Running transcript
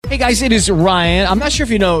Hey guys, it is Ryan. I'm not sure if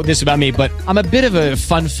you know this about me, but I'm a bit of a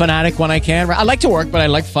fun fanatic when I can. I like to work, but I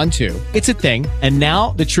like fun too. It's a thing. And now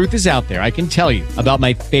the truth is out there. I can tell you about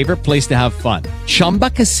my favorite place to have fun. Chumba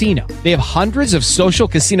Casino. They have hundreds of social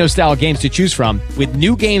casino style games to choose from with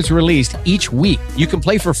new games released each week. You can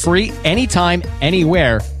play for free anytime,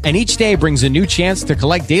 anywhere. And each day brings a new chance to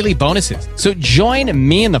collect daily bonuses. So join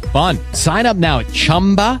me in the fun. Sign up now at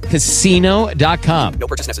ChumbaCasino.com. No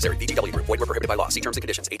purchase necessary. VGW Group. Void where prohibited by law. See terms and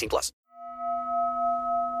conditions. 18 plus.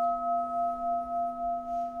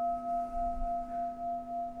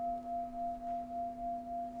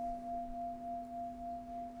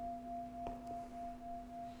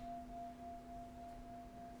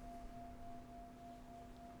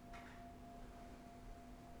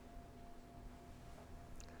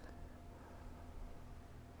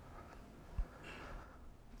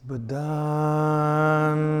 Buddham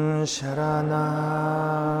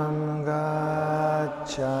Sharanam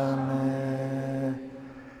Gacchami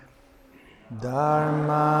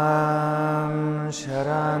Dharmam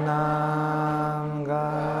Sharanam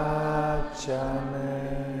Gacchami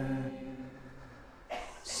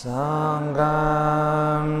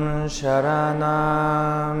Sangham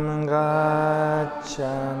Sharanam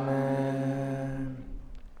Gacchami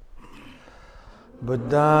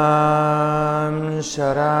Buddham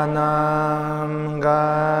Sharanam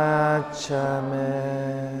Gacchami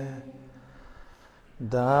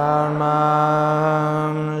Dharmam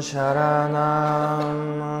Sharanam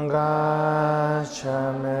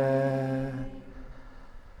Gacchami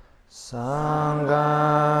Sangham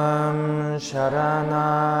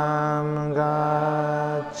Sharanam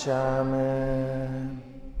Gacchami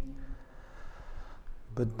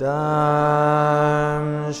Buddham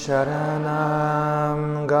Sharanam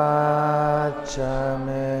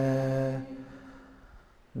Gacchami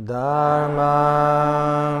Dharmam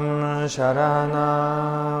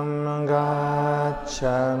Sharanam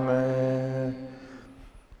Gacchami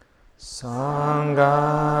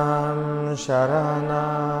Sangham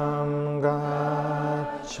Sharanam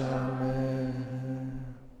Gacchami.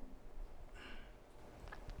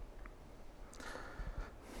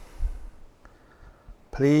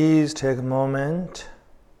 Please take a moment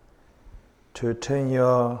to turn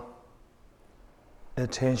your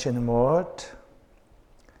attention inward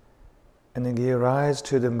and give rise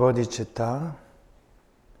to the bodhicitta,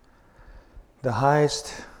 the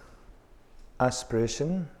highest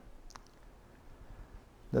aspiration,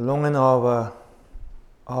 the longing over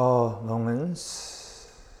all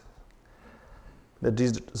longings, the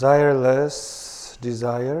desireless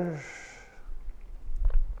desire,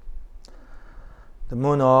 the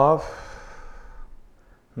moon of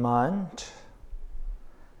mind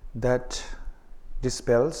that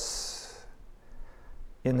dispels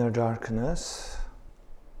inner darkness.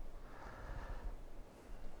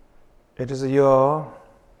 It is your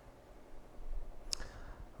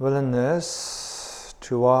willingness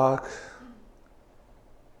to walk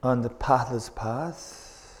on the pathless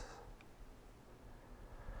path,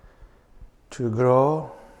 to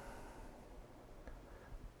grow,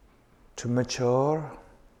 to mature,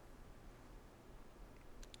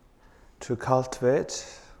 to cultivate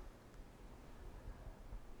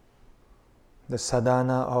the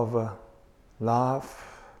sadhana of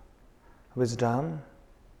love, wisdom,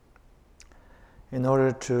 in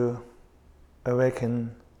order to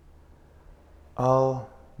awaken all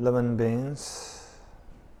living beings.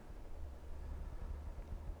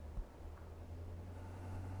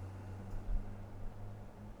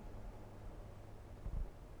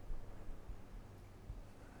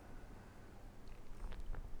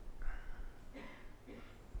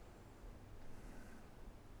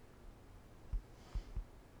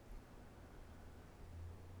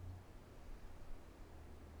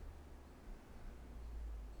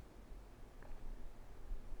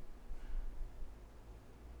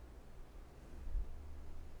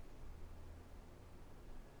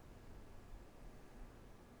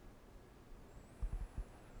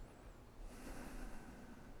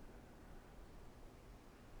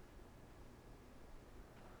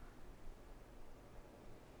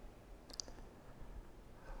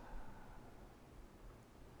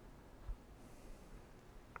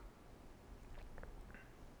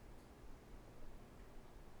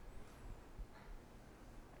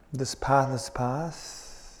 This pathless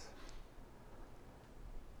path,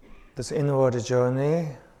 this inward journey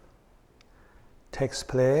takes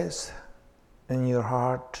place in your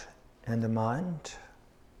heart and mind.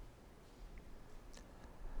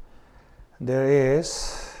 There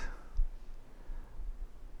is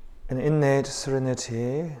an innate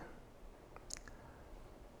serenity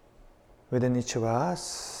within each of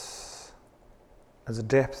us, as the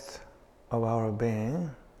depth of our being.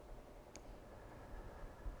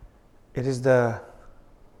 It is the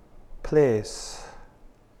place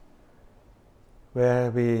where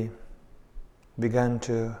we began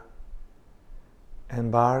to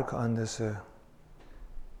embark on this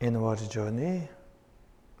inward journey.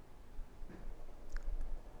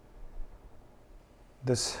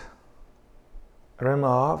 This realm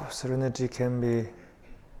of serenity can be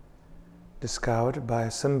discovered by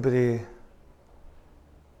somebody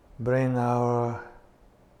bring our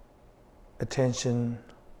attention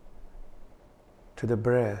to the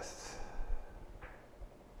breath.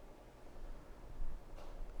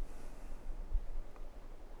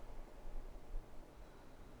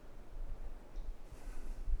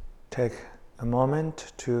 Take a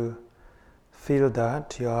moment to feel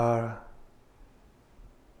that you are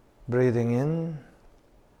breathing in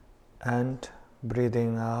and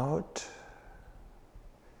breathing out.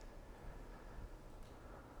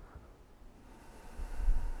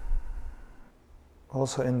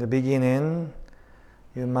 Also, in the beginning,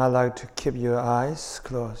 you might like to keep your eyes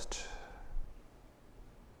closed.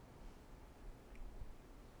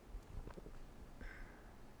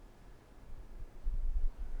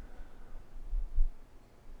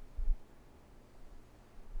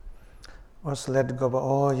 Also, let go of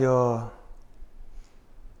all your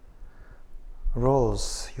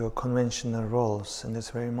roles, your conventional roles in this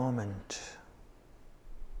very moment.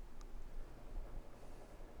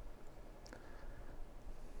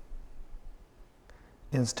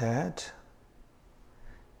 Instead,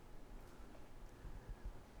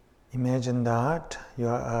 imagine that you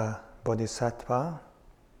are a bodhisattva,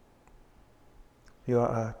 you are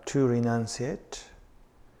a true renunciate,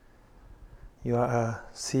 you are a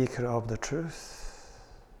seeker of the truth.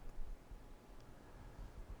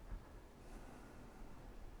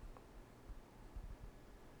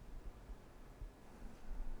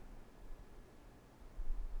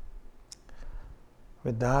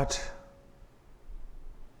 With that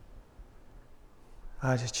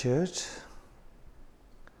attitude,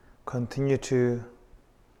 continue to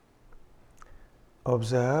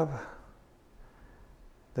observe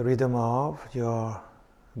the rhythm of your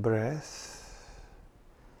breath.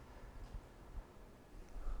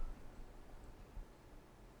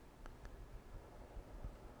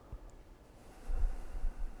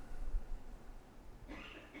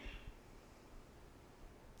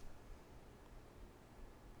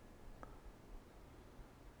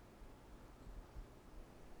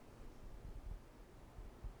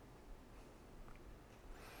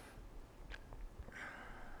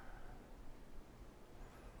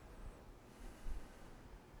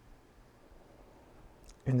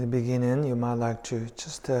 In the beginning, you might like to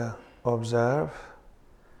just observe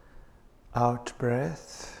out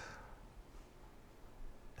breath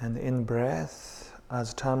and in breath.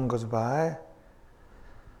 As time goes by,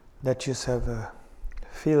 let yourself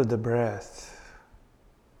feel the breath.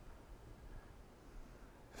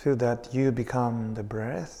 Feel that you become the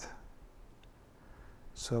breath.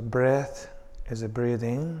 So breath is a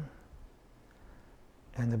breathing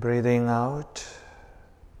and the breathing out.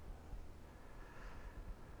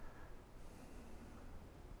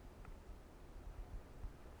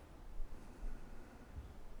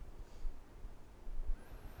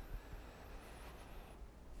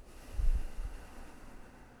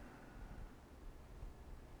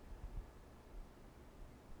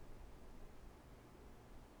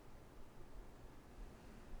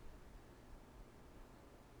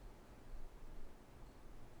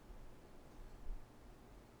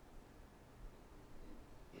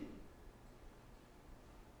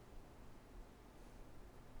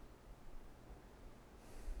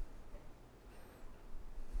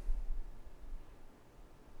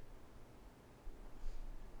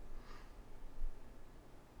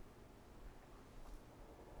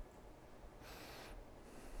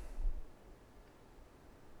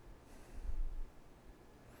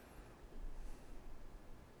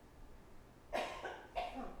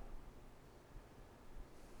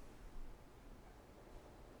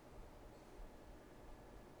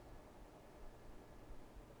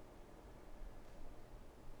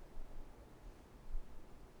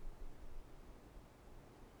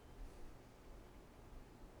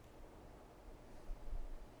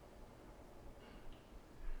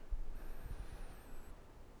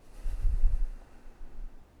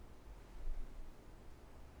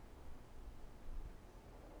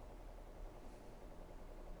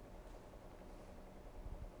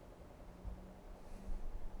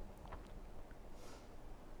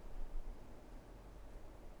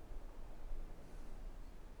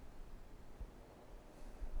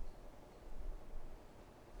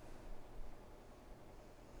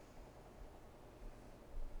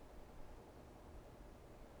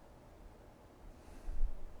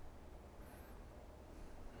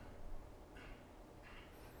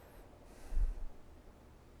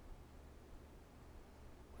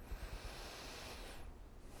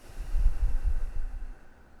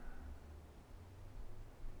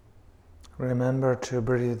 Remember to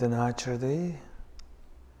breathe naturally.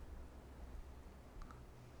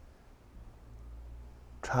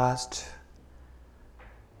 Trust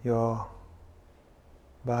your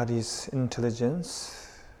body's intelligence.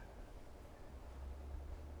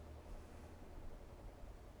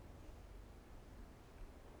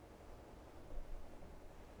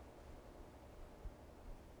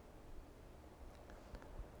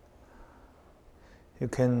 You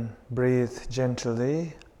can breathe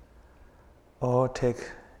gently or take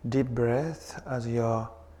deep breath as your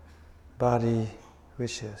body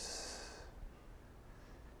wishes.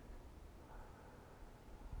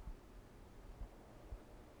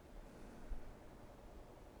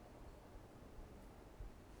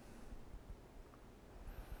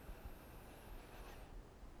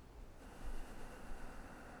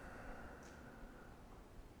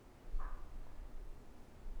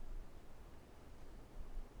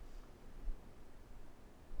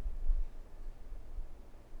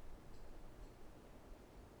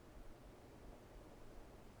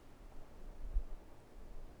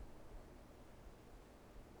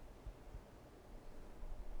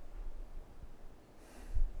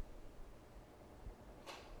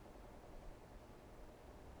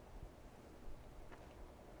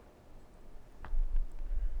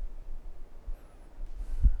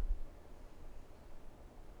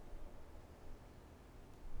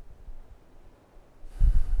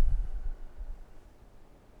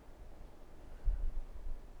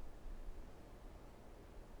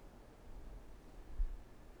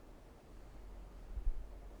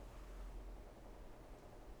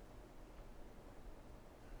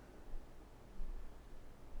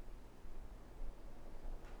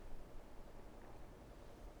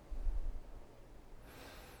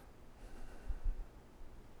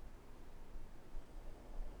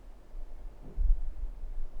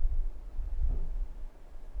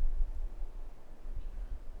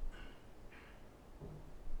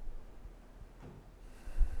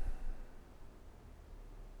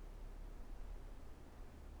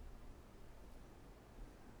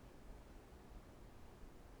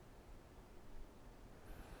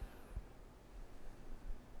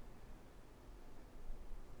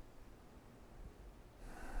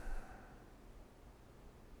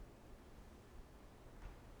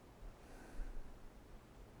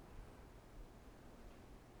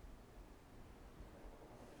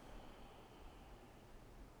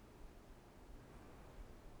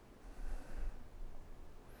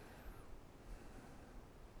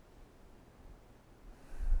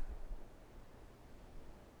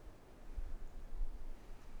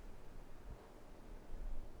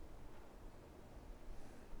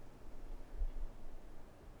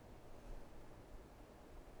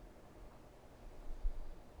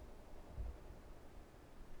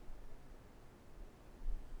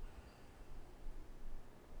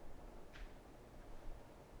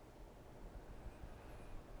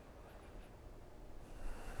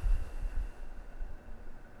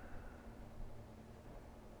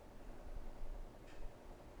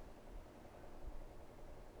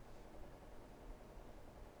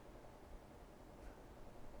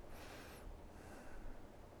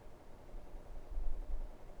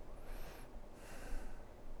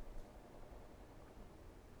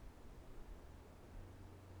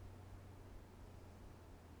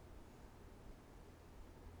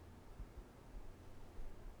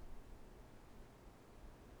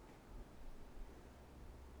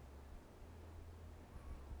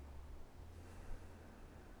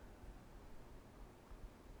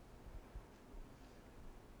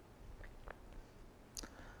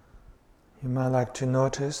 You might like to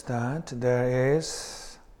notice that there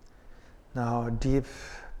is now a deep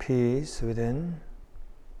peace within.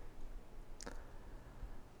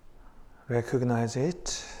 Recognize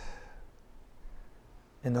it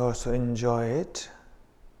and also enjoy it.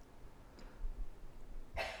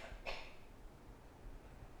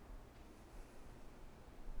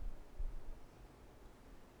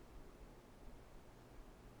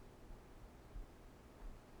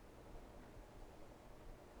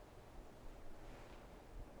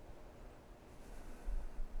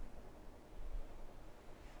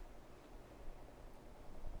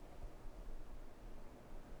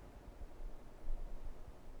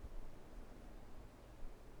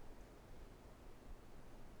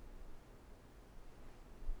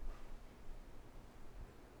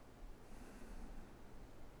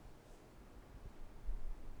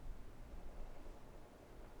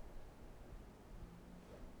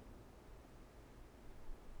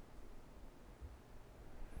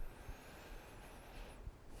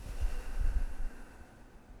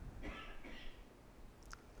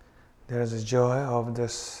 There is a joy of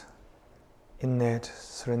this innate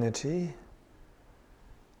serenity.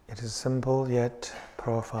 It is simple yet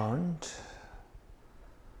profound.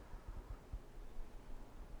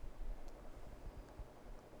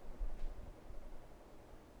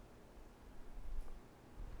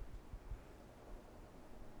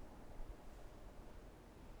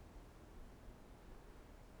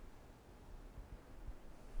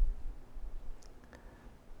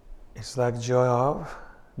 It's like joy of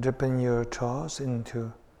dipping your toes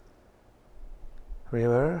into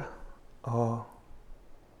river or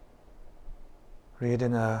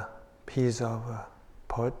reading a piece of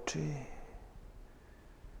poetry.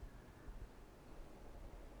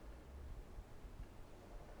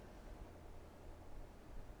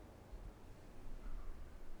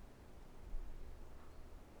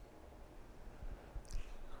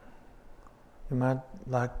 You might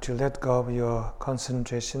like to let go of your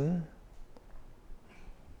concentration.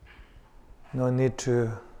 No need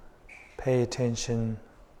to pay attention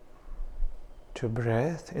to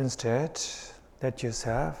breath. Instead, let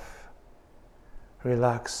yourself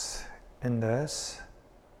relax in this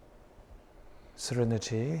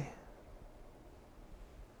serenity.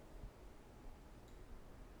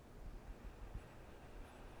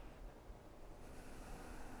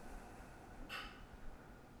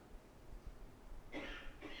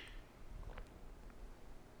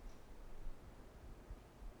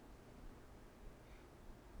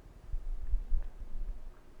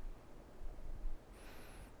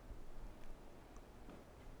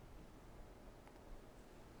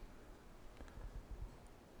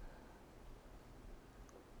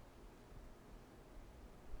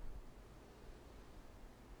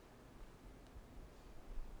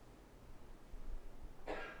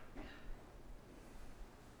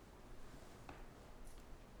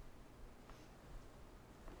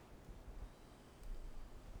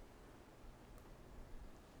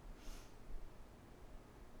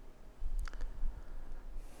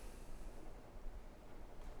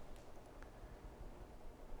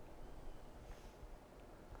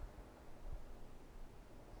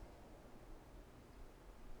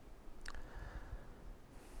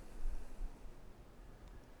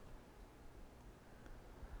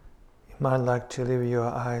 You might like to leave your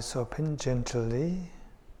eyes open gently.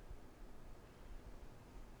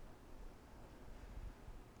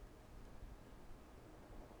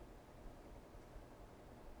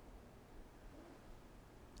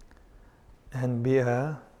 And be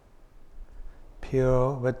a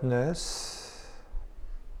pure witness.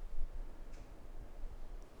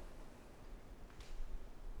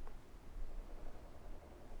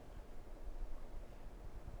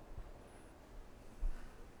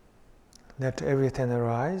 Let everything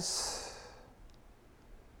arise,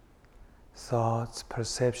 thoughts,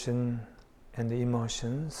 perception, and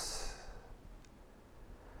emotions.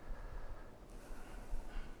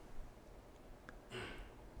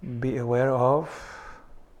 Be aware of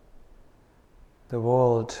the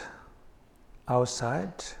world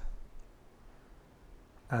outside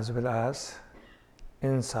as well as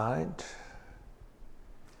inside.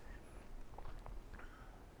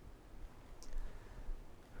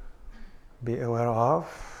 Be aware of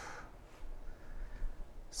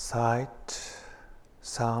sight,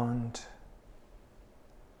 sound,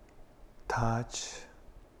 touch,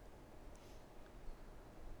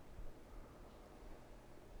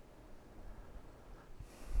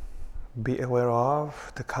 be aware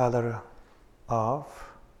of the color of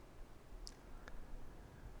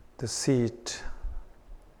the seat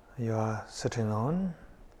you are sitting on,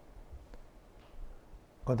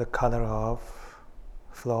 or the color of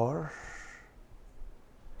floor.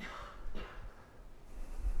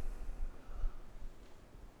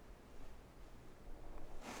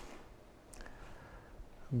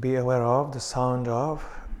 Be aware of the sound of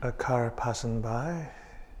a car passing by.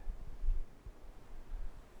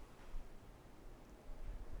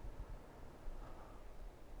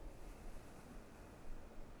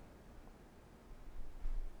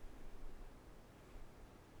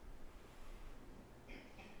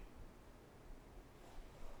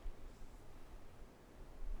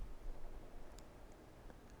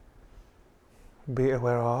 Be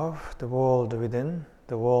aware of the world within,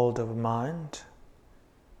 the world of mind,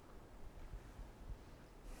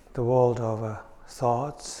 the world of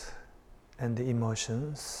thoughts and the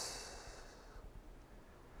emotions.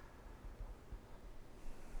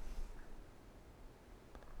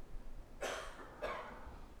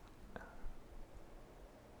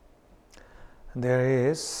 There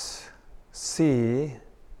is sea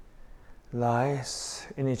lies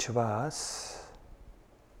in each of us.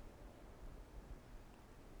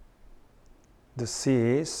 The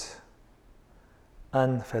sea is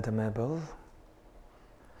unfathomable.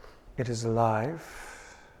 It is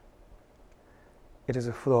alive. It is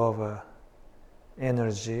a flow of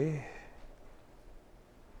energy.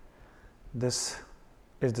 This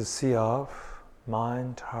is the sea of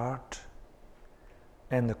mind, heart,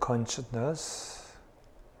 and the consciousness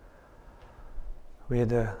with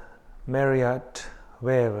the myriad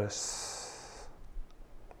waves.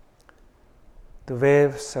 The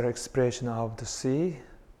waves are expression of the sea,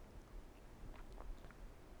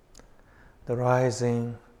 the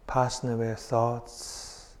rising, passing away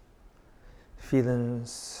thoughts,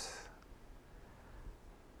 feelings,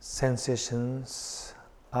 sensations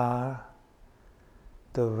are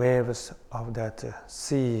the waves of that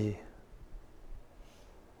sea.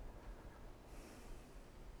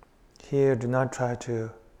 Here, do not try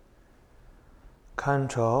to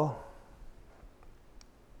control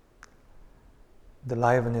the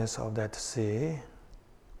liveliness of that sea.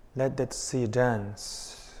 Let that sea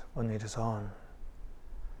dance on its own.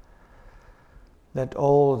 Let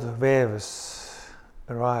all the waves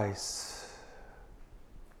arise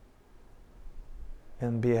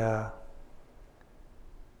and be a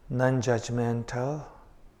non-judgmental,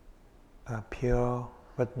 a pure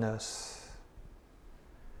witness.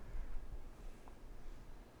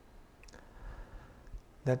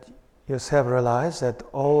 Let yourself realize that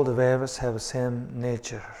all the waves have the same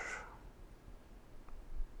nature.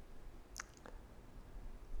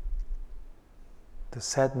 The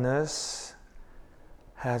sadness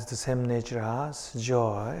has the same nature as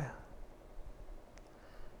joy.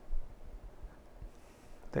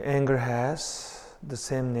 The anger has the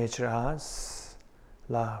same nature as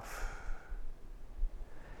love.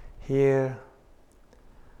 Here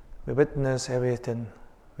we witness everything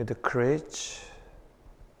with the courage,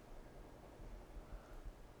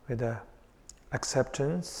 with the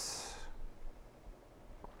acceptance,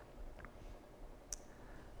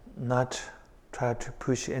 not try to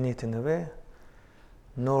push anything away,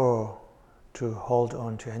 nor to hold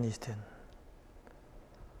on to anything.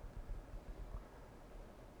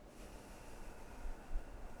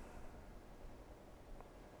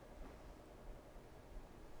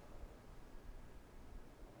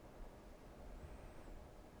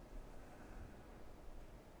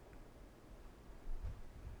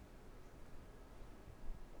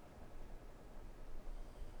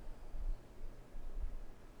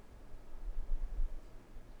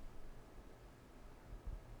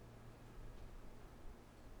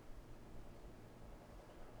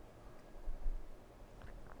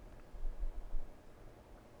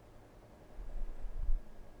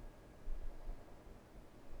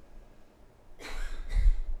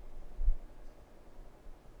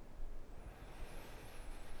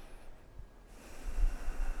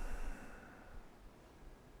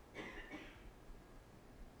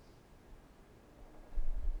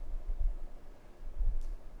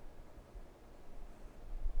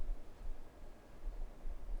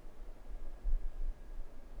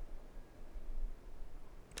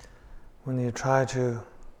 When you try to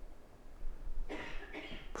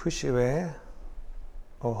push away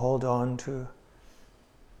or hold on to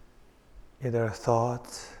either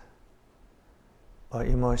thoughts or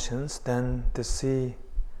emotions, then the sea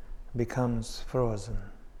becomes frozen.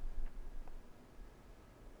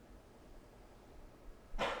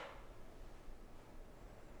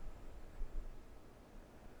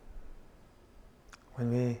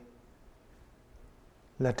 When we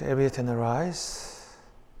let everything arise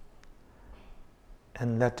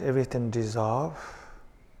and let everything dissolve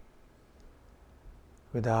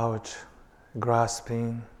without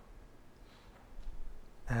grasping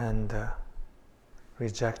and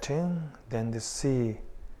rejecting, then the sea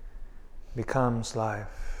becomes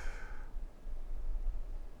life.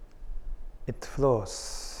 It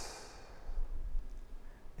flows,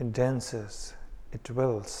 it dances, it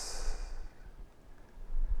wills.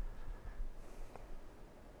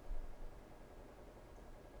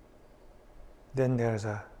 Then there's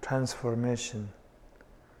a transformation,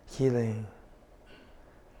 healing.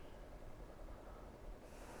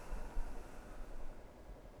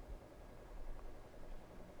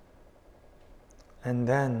 And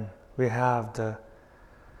then we have the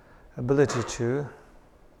ability to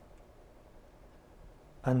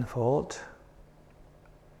unfold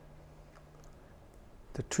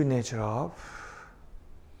the true nature of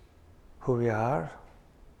who we are,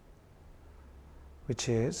 which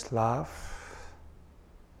is love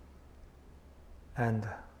and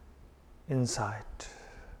insight.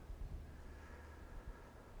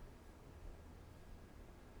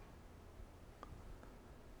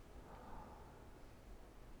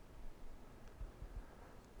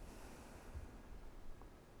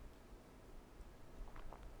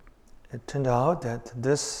 It turned out that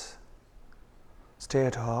this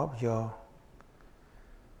state of your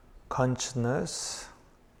consciousness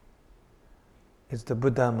is the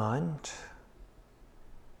Buddha mind.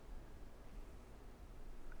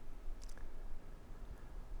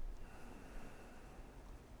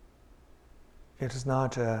 It is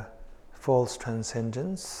not a false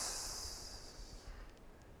transcendence.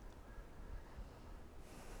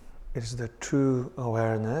 It is the true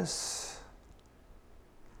awareness.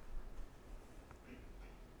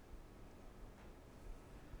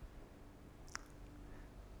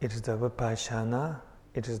 It is the vipassana.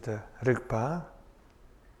 It is the rigpa.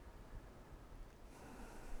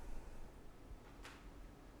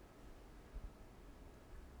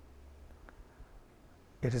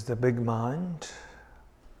 It is the big mind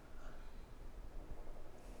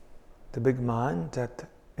that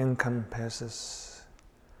encompasses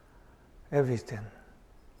everything.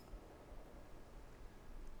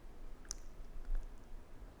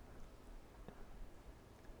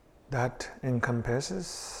 That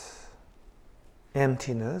encompasses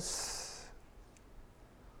emptiness,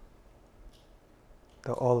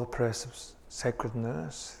 the all-oppressive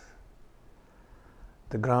sacredness,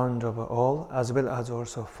 the ground of all, as well as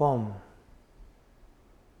also form,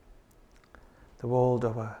 the world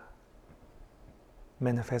of a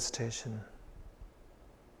manifestation.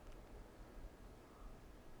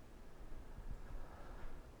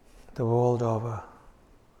 The world of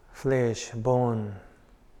flesh, bone,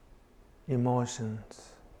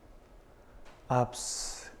 emotions,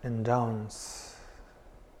 ups and downs.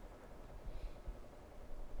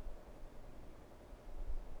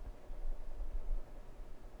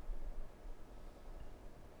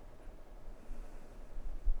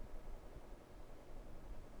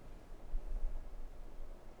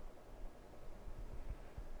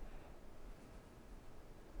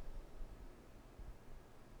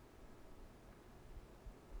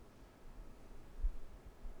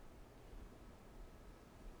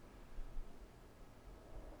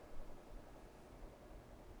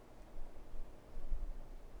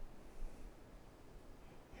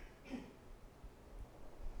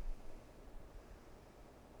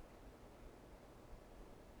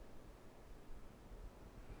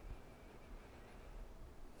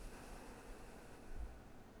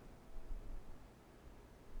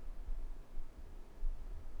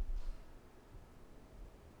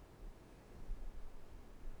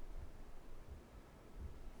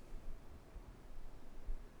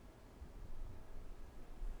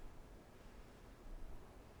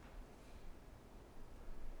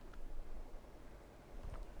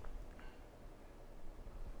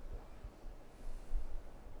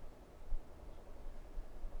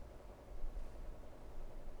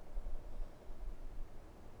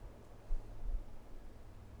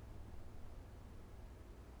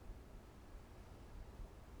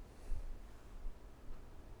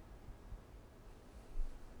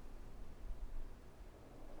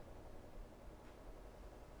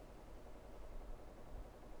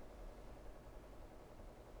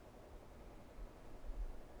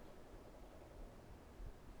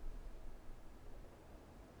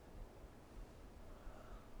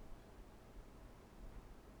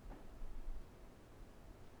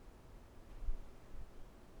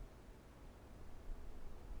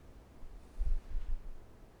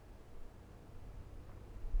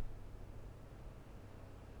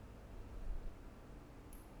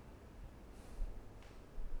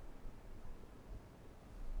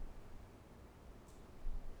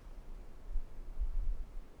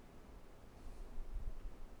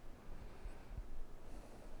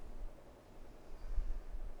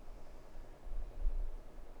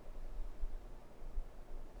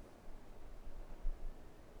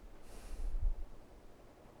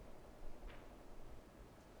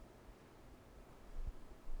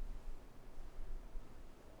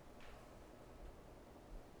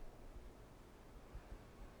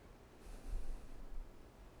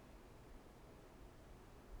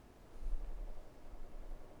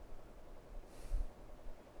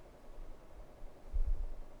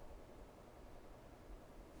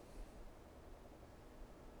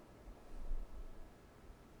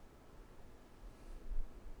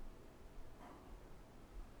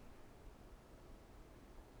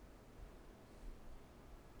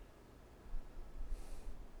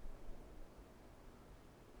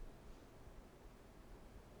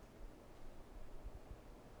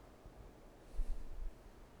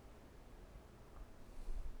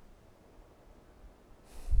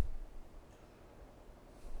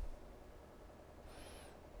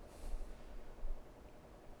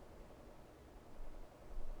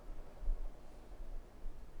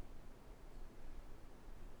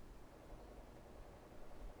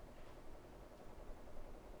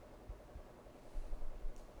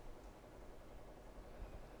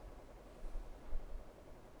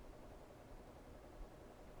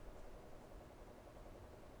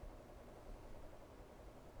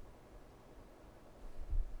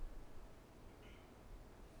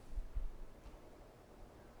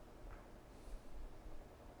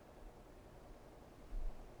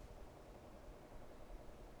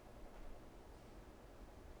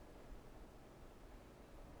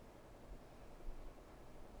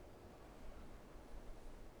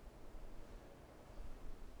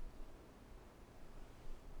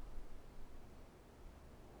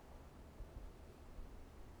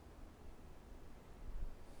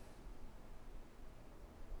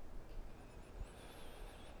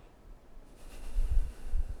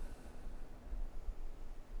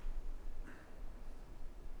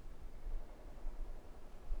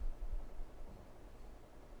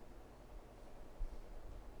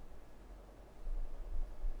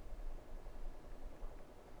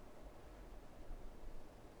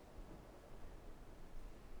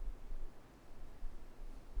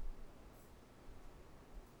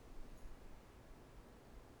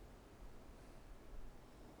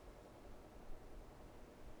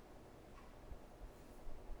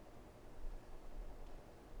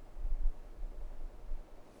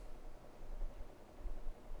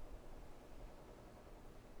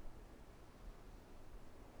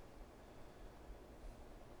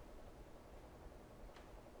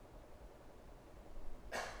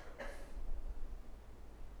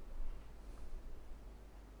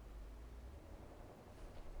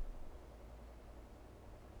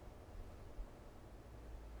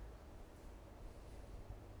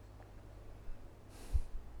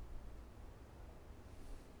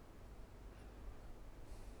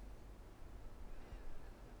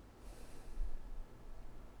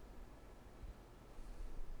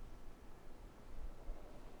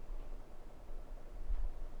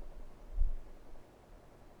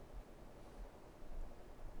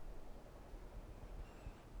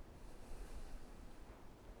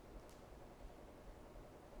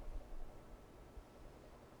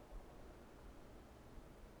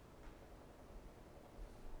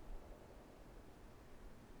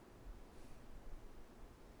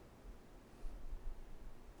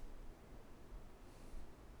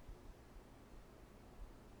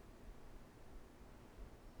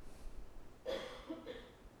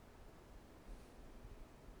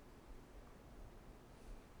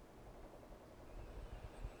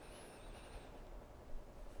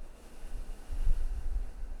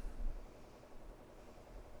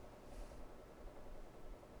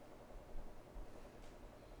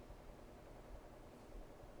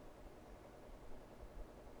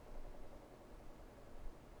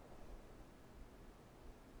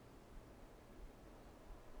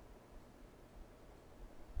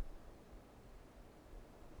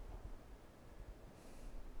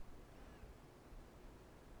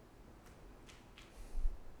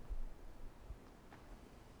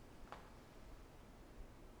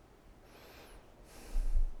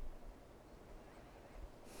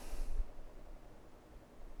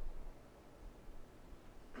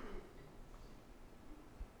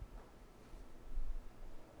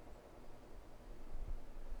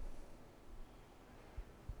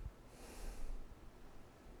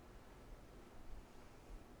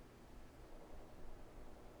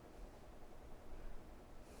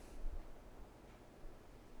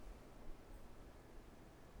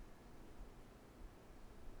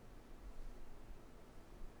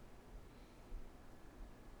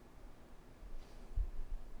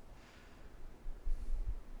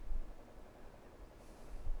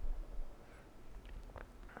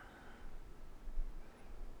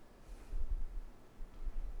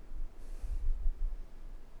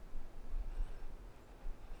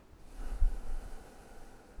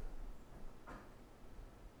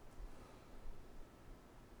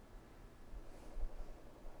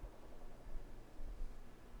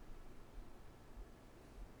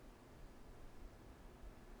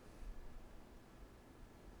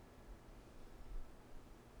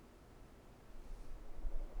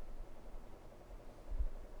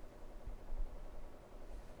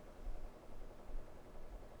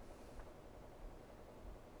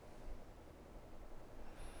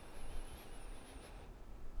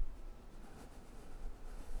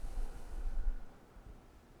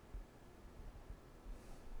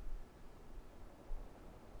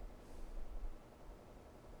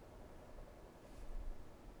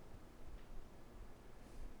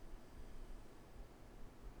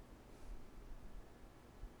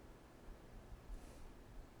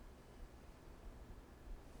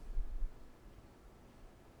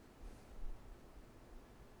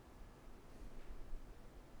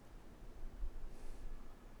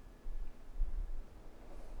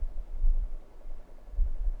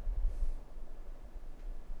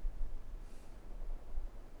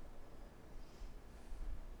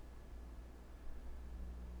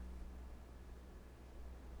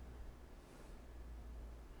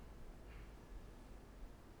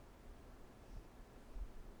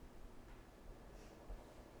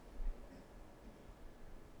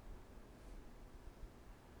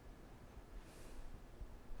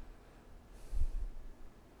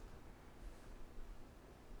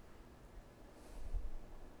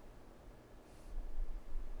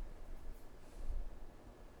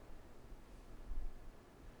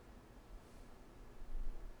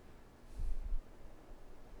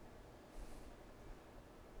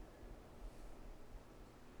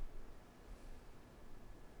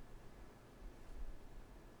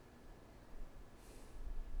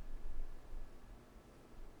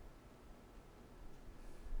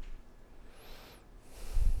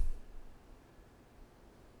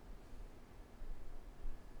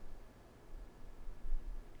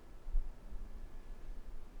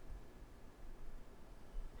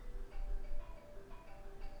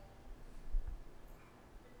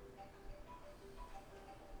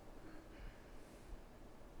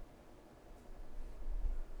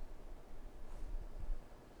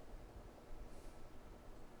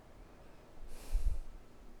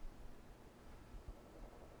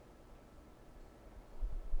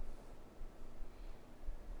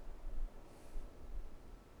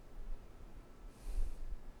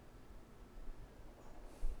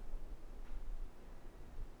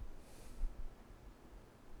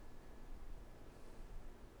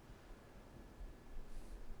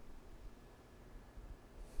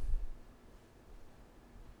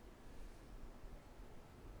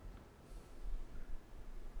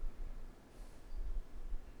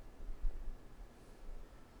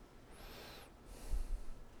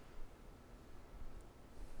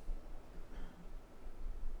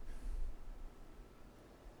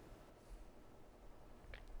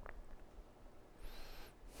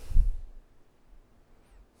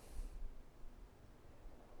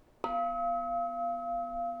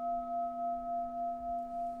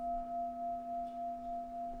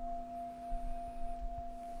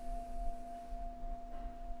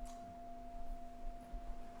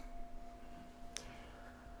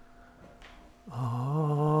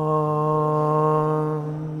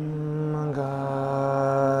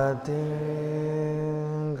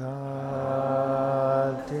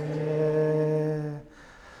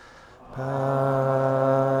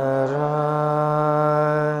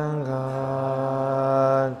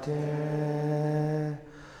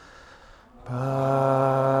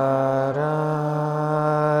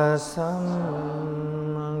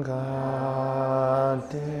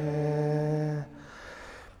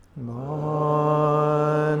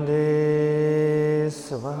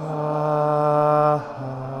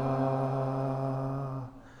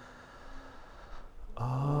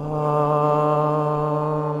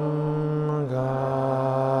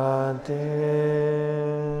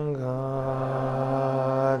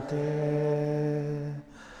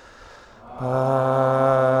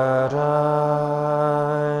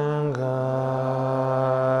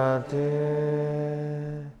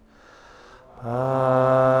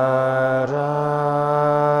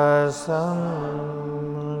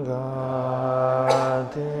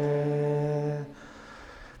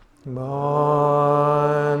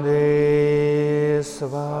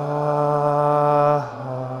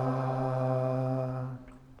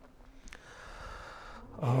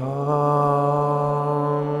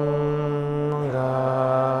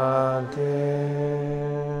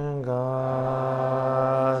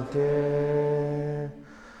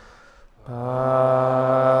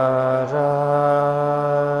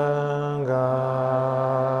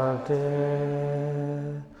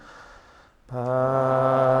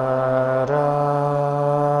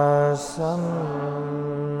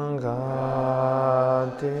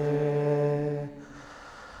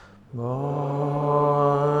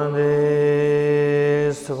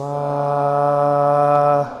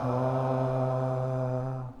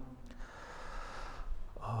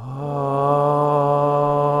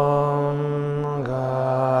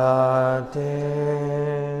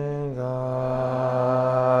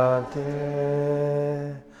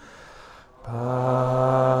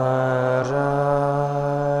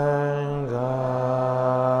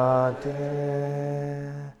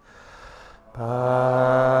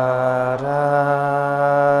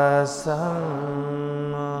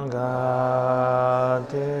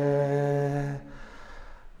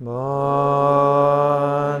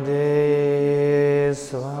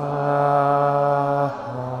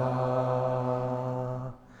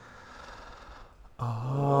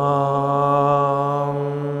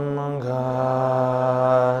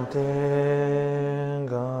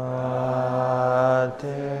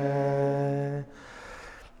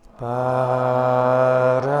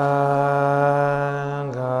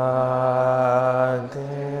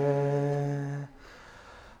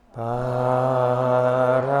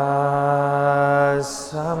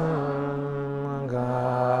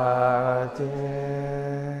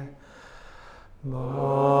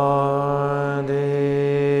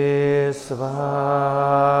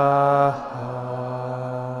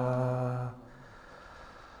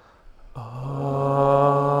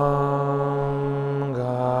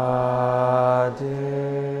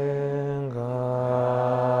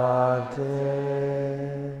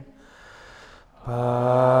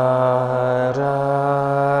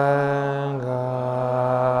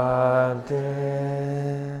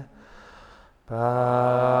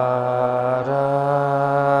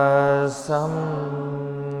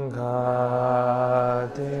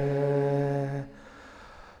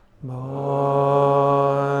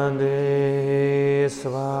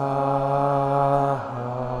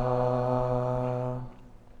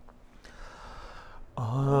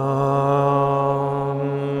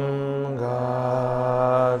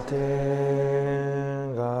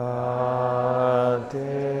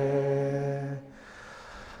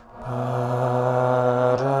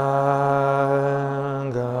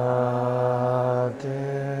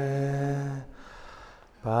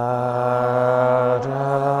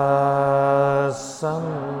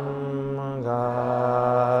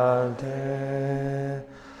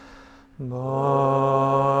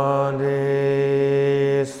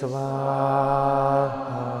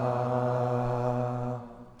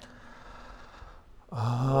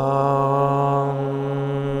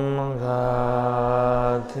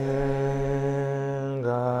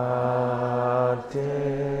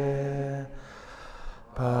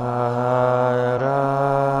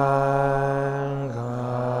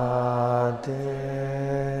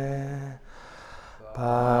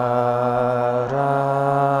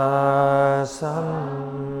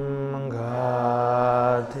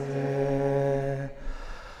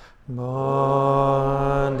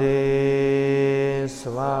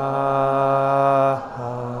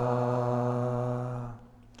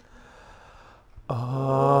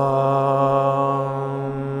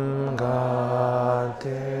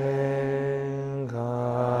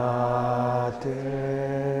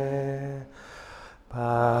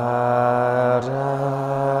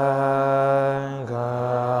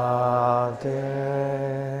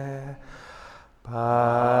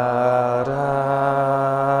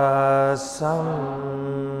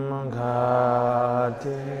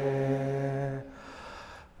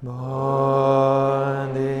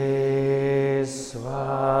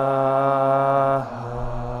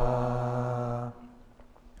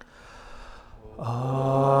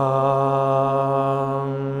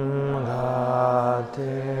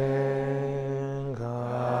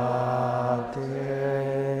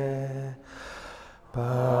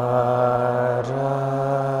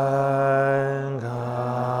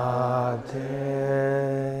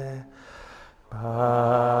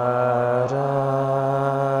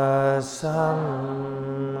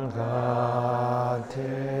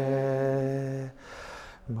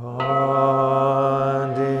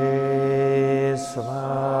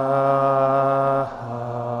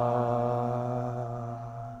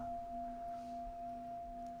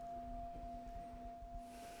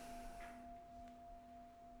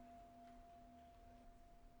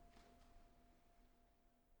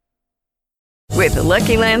 With the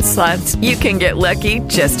Lucky Land Slots, you can get lucky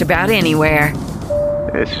just about anywhere.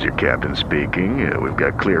 This is your captain speaking. We've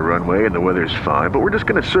got clear runway and the weather's fine, but we're just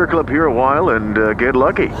going to circle up here a while and get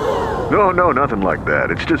lucky. No, nothing like that.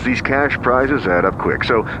 It's just these cash prizes add up quick.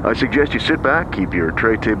 So I suggest you sit back, keep your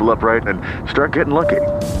tray table upright, and start getting lucky.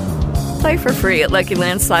 Play for free at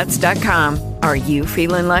LuckyLandSlots.com. Are you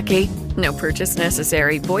feeling lucky? No purchase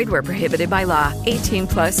necessary. Void where prohibited by law.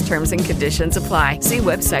 18+ terms and conditions apply. See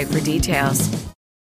website for details.